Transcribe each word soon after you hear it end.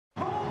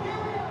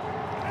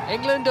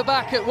England are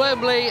back at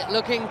Wembley,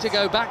 looking to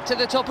go back to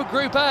the top of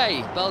Group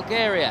A.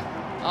 Bulgaria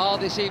are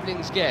this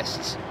evening's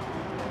guests.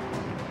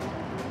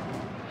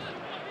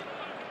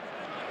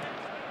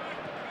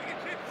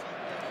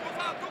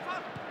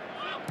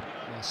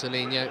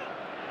 Marcelinho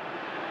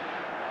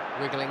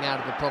wriggling out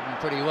of the problem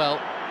pretty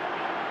well.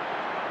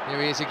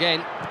 Here he is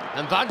again,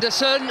 and Van der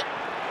Sar.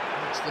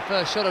 It's the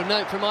first shot of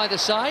note from either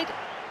side.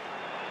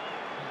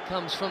 It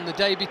comes from the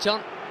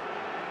debutant.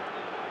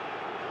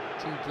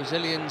 Two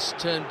Brazilians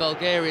turned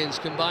Bulgarians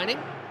combining.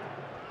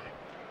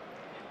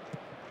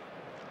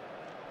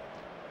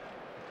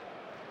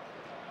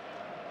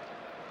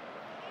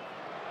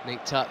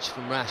 Neat touch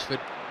from Rashford.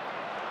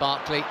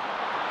 Barkley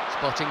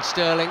spotting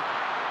Sterling.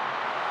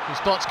 He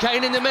spots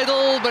Kane in the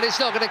middle, but it's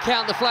not going to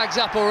count. The flag's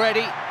up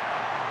already.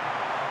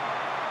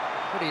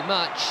 Pretty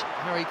much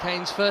Harry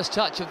Kane's first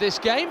touch of this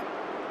game.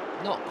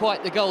 Not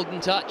quite the golden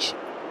touch.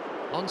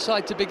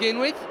 Onside to begin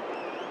with.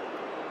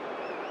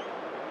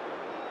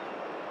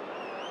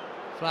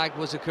 Flag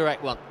was a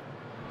correct one.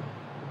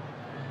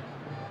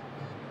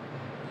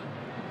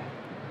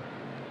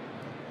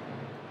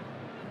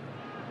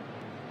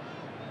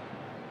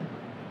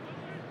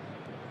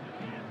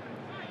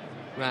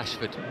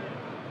 Rashford.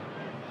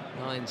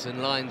 Lines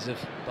and lines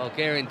of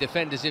Bulgarian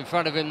defenders in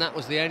front of him. That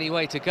was the only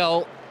way to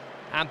goal.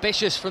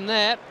 Ambitious from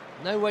there.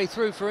 No way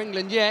through for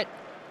England yet.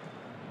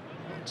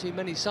 Not too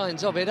many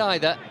signs of it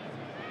either.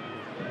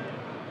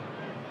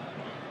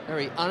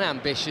 Very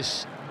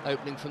unambitious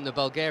opening from the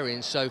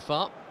Bulgarians so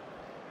far.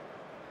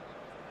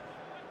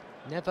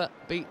 Never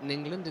beaten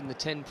England in the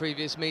 10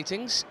 previous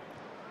meetings.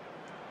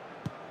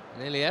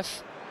 And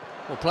Iliev,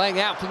 well, playing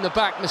out from the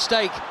back,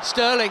 mistake.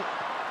 Sterling.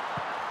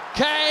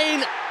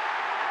 Kane!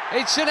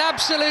 It's an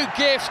absolute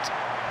gift.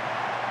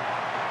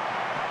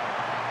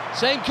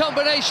 Same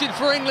combination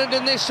for England,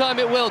 and this time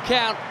it will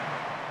count.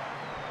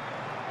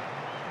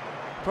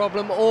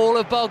 Problem all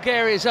of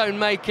Bulgaria's own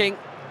making.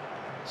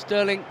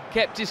 Sterling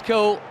kept his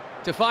cool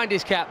to find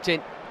his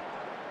captain.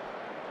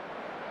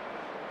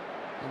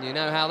 And you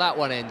know how that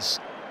one ends.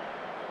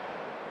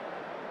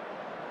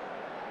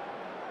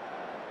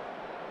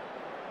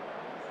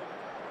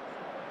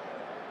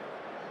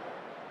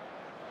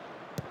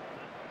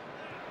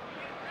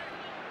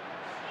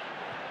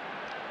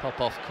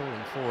 Popov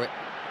calling for it.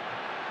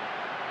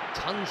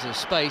 Tons of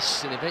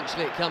space, and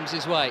eventually it comes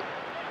his way.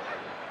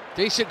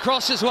 Decent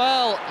cross as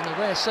well, and a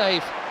rare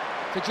save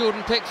for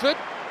Jordan Pickford.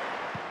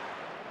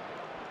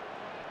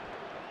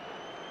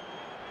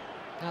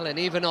 Allen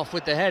even off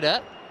with the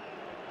header.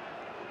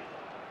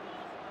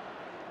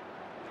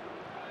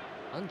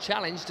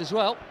 Unchallenged as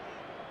well.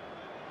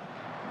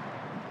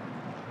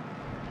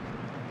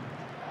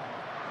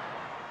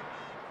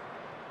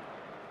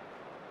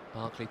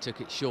 Barkley took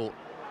it short.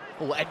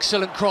 Oh,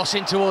 excellent cross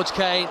in towards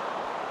Kane.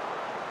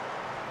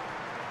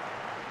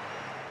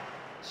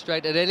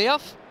 Straight at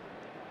Iliev.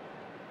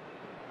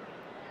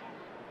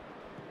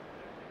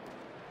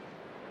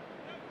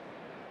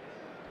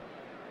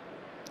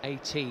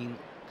 (18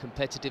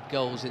 competitive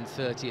goals in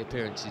 30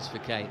 appearances for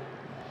Kane.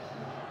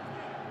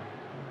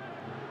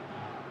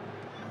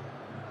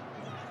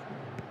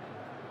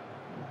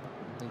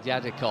 And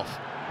Yadikov,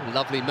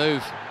 lovely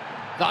move.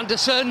 Van der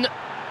Sar,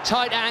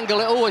 tight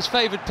angle, it always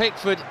favoured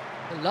Pickford.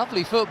 A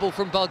lovely football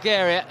from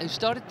Bulgaria, who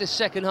started this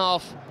second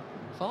half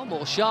far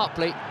more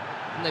sharply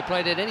than they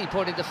played at any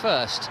point in the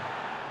first.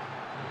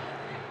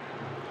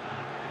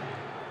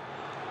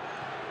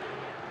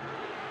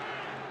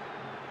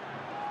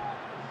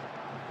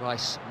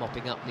 Rice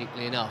mopping up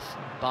neatly enough.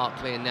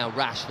 Barkley and now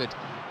Rashford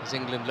as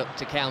England look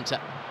to counter.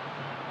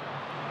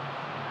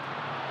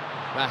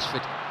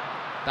 Rashford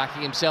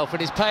backing himself at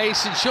his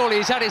pace, and surely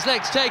he's had his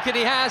legs taken.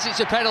 He has.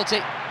 It's a penalty.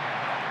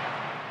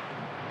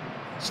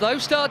 Slow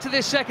start to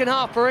this second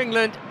half for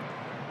England,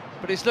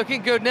 but it's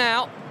looking good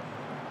now.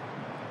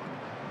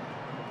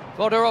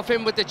 Fodorov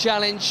in with the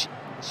challenge.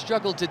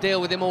 Struggled to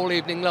deal with him all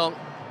evening long.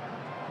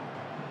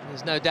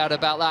 There's no doubt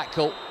about that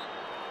call.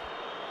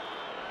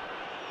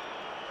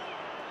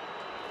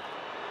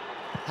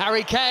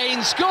 Harry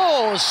Kane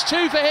scores!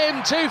 2 for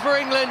him, 2 for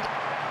England.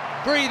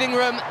 Breathing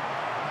room.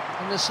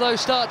 And the slow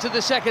start to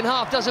the second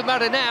half doesn't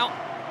matter now.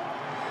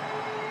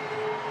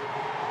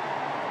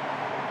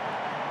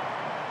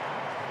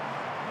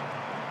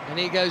 And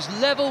he goes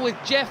level with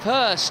Geoff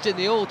Hurst in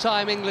the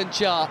all-time England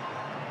chart.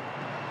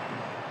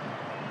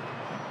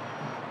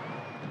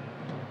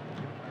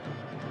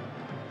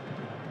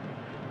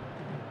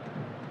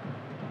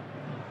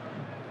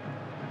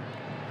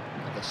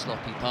 Another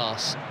sloppy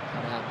pass,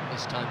 cut out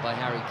this time by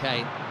Harry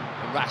Kane.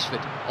 And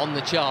Rashford on the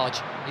charge.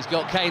 He's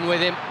got Kane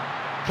with him.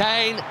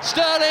 Kane,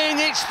 Sterling,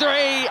 it's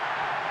 3!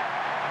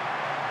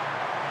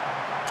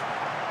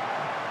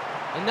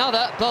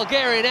 Another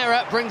Bulgarian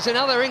error brings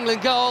another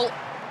England goal.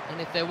 And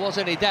if there was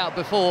any doubt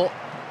before,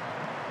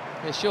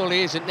 there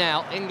surely isn't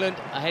now. England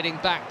are heading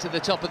back to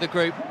the top of the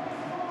group.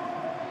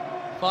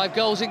 5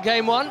 goals in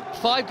game 1,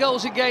 5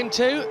 goals in game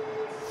 2,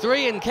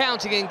 3 and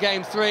counting in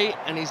game 3,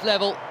 and he's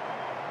level,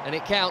 and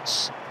it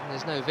counts.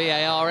 There's no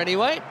VAR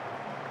anyway.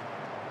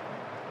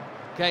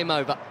 Game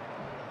over.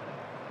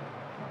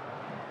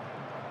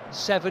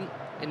 7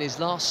 in his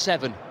last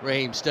 7,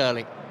 Raheem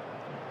Sterling.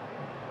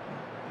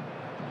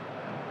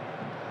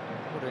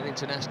 What an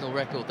international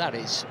record that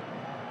is.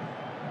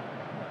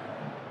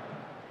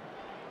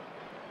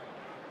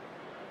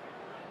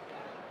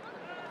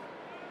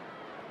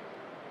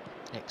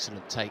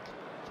 Excellent take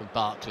from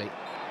Barkley.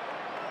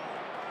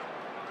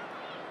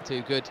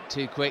 Too good,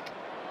 too quick.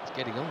 He's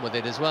getting on with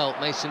it as well.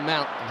 Mason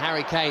Mount and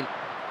Harry Kane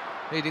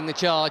leading the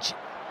charge.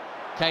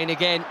 Kane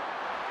again.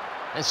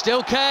 And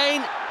still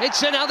Kane.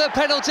 It's another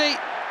penalty.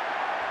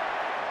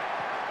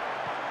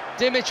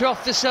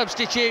 Dimitrov, the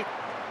substitute.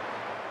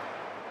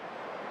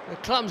 A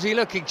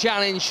clumsy-looking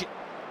challenge.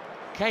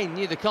 Kane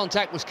knew the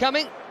contact was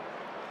coming.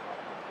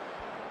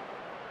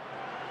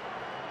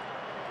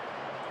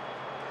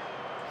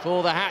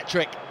 For the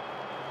hat-trick.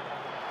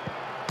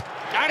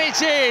 And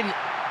it's in!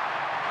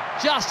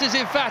 Just as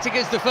emphatic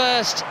as the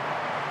first.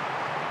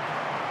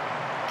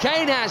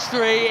 Kane has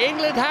 3,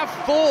 England have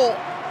 4.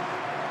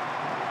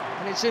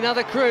 And it's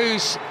another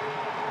cruise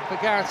for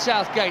Gareth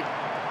Southgate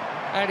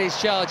and his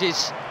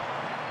charges.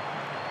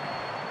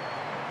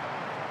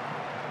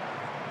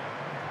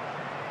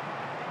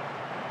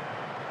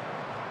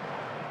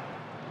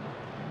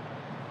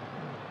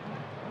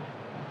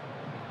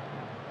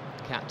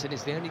 Captain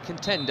is the only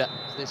contender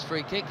for this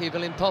free kick,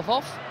 Evelyn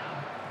Popov.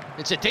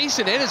 It's a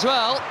decent in as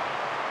well.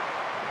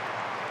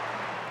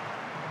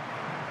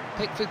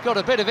 Pickford got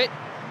a bit of it.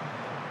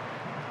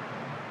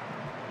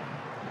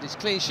 But his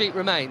clean sheet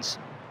remains.